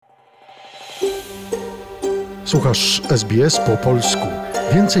Słuchasz SBS po polsku.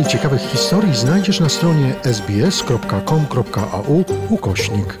 Więcej ciekawych historii znajdziesz na stronie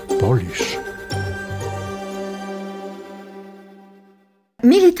sbs.com.au/Polish.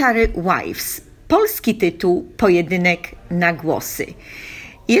 Military Wives. Polski tytuł Pojedynek na głosy.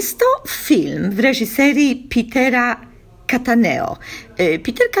 Jest to film w reżyserii Petera Cataneo.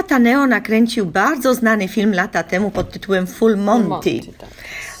 Peter Cataneo nakręcił bardzo znany film lata temu pod tytułem Full Monty. Tak.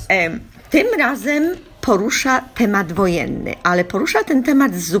 Tym razem porusza temat wojenny, ale porusza ten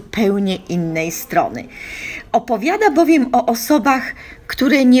temat z zupełnie innej strony. Opowiada bowiem o osobach,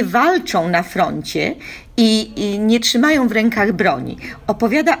 które nie walczą na froncie i nie trzymają w rękach broni.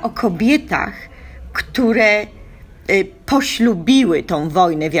 Opowiada o kobietach, które poślubiły tą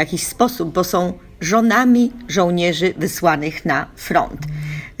wojnę w jakiś sposób, bo są żonami żołnierzy wysłanych na front.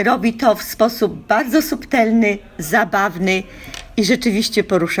 Robi to w sposób bardzo subtelny, zabawny i rzeczywiście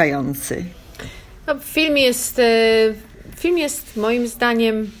poruszający. No, film jest moim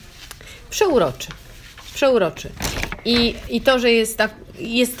zdaniem przeuroczy. I to, że jest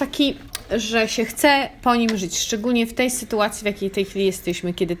taki, że się chce po nim żyć, szczególnie w tej sytuacji, w jakiej w tej chwili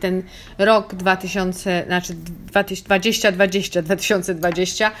jesteśmy, kiedy ten rok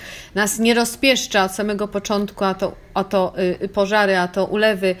 2020 nas nie rozpieszcza od samego początku, a to pożary, a to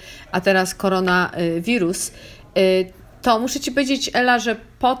ulewy, a teraz koronawirus. To muszę Ci powiedzieć, Ela, że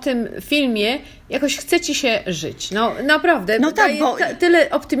po tym filmie jakoś chce Ci się żyć. No naprawdę, tyle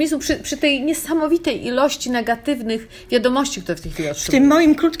optymizmu przy tej niesamowitej ilości negatywnych wiadomości, które w tej chwili otrzymuję. W tym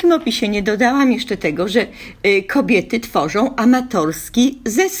moim krótkim opisie nie dodałam jeszcze tego, że kobiety tworzą amatorski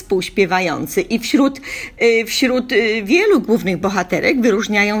zespół śpiewający i wśród wielu głównych bohaterek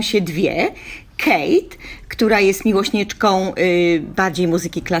wyróżniają się dwie. Kate, która jest miłośniczką bardziej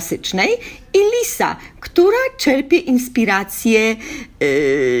muzyki klasycznej, i Lisa, która czerpie inspirację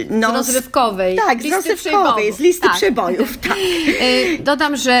z rozrywkowej. Tak, z listy przebojów. Tak.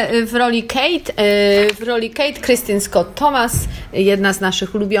 Dodam, że w roli Kate Kristen Scott Thomas, jedna z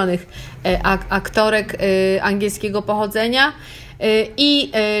naszych ulubionych aktorek angielskiego pochodzenia,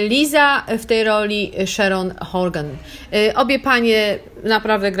 i Liza w tej roli Sharon Horgan. Obie panie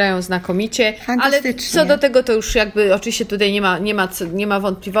naprawdę grają znakomicie, ale co do tego to już jakby oczywiście tutaj nie ma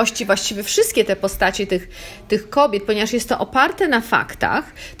wątpliwości. Właściwie wszystkie te postaci tych kobiet, ponieważ jest to oparte na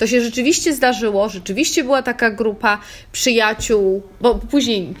faktach, to się rzeczywiście zdarzyło, rzeczywiście była taka grupa przyjaciół, bo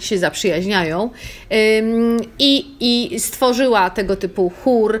później się zaprzyjaźniają, i stworzyła tego typu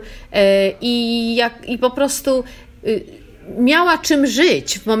chór i po prostu miała czym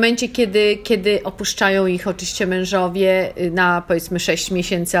żyć w momencie, kiedy opuszczają ich oczywiście mężowie na powiedzmy 6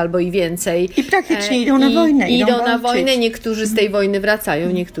 miesięcy albo i więcej. I praktycznie idą na wojnę. Idą na wojnę, niektórzy z tej wojny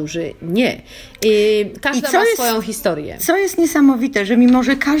wracają, niektórzy nie. Każda ma swoją historię. Co jest niesamowite, że mimo,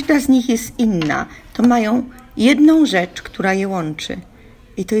 że każda z nich jest inna, to mają jedną rzecz, która je łączy.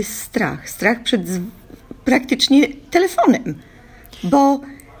 I to jest strach. Strach przed praktycznie telefonem. Bo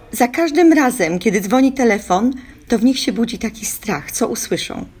za każdym razem, kiedy dzwoni telefon, to w nich się budzi taki strach, co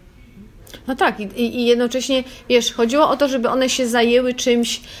usłyszą. No tak, i jednocześnie, wiesz, chodziło o to, żeby one się zajęły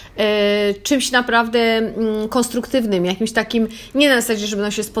czymś naprawdę konstruktywnym, jakimś takim, nie na zasadzie, że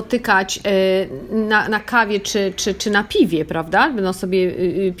będą się spotykać na kawie czy na piwie, prawda? Będą sobie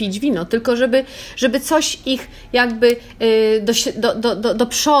pić wino, tylko żeby coś ich jakby do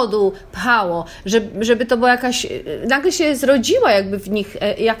przodu pchało, żeby to była nagle się zrodziła jakby w nich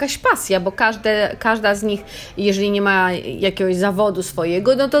jakaś pasja, bo każda z nich, jeżeli nie ma jakiegoś zawodu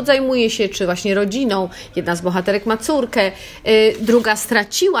swojego, no to zajmuje się czy właśnie rodziną. Jedna z bohaterek ma córkę, druga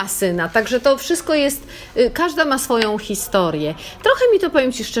straciła syna, także to wszystko jest, każda ma swoją historię. Trochę mi to,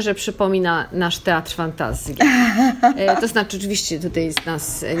 powiem Ci szczerze, przypomina nasz teatr fantazji. To znaczy, oczywiście tutaj z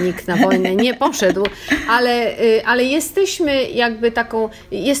nas nikt na wojnę nie poszedł, ale jesteśmy jakby taką,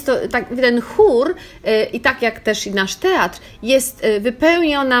 jest to ten chór i tak jak też i nasz teatr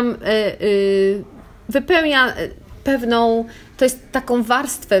wypełnia pewną, to jest taką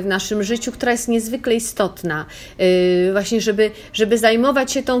warstwę w naszym życiu, która jest niezwykle istotna. Właśnie, żeby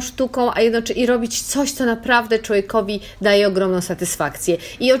zajmować się tą sztuką, a jednocześnie i robić coś, co naprawdę człowiekowi daje ogromną satysfakcję.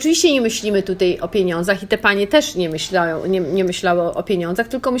 I oczywiście nie myślimy tutaj o pieniądzach i te panie też nie myślały o pieniądzach,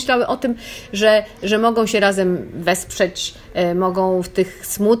 tylko myślały o tym, że mogą się razem wesprzeć, mogą w tych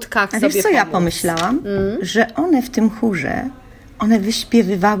smutkach sobie pomóc. Wiesz co ja pomyślałam? Że one w tym chórze, one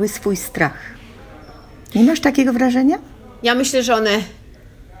wyśpiewywały swój strach. Nie masz takiego wrażenia? Ja myślę, że one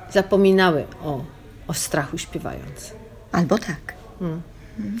zapominały o strachu śpiewając. Albo tak.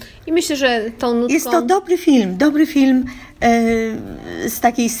 I myślę, że tą nutką... Jest to dobry film z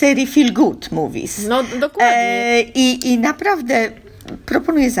takiej serii Feel Good Movies. No, dokładnie. I naprawdę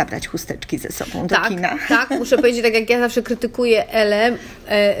proponuję zabrać chusteczki ze sobą do kina. Tak, muszę powiedzieć, tak jak ja zawsze krytykuję Elę,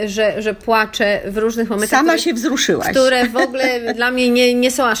 że płaczę w różnych momentach. Sama się wzruszyłaś. Które w ogóle dla mnie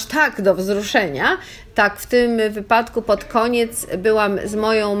nie są aż tak do wzruszenia. Tak, w tym wypadku pod koniec byłam z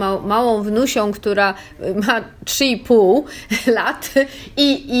moją małą wnusią, która ma 3,5 lat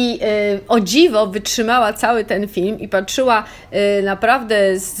i o dziwo wytrzymała cały ten film i patrzyła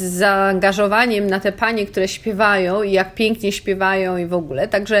naprawdę z zaangażowaniem na te panie, które śpiewają i jak pięknie śpiewają i w ogóle.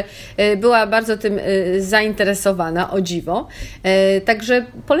 Także była bardzo tym zainteresowana, o dziwo. Także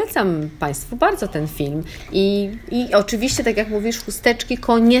polecam Państwu bardzo ten film. I oczywiście, tak jak mówisz, chusteczki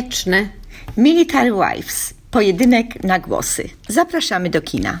konieczne. Military Wives. Pojedynek na głosy. Zapraszamy do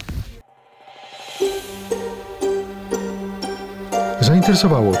kina.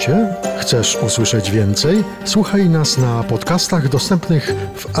 Zainteresowało Cię? Chcesz usłyszeć więcej? Słuchaj nas na podcastach dostępnych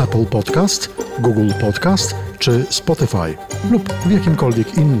w Apple Podcast, Google Podcast czy Spotify lub w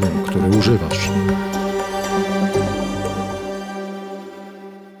jakimkolwiek innym, który używasz.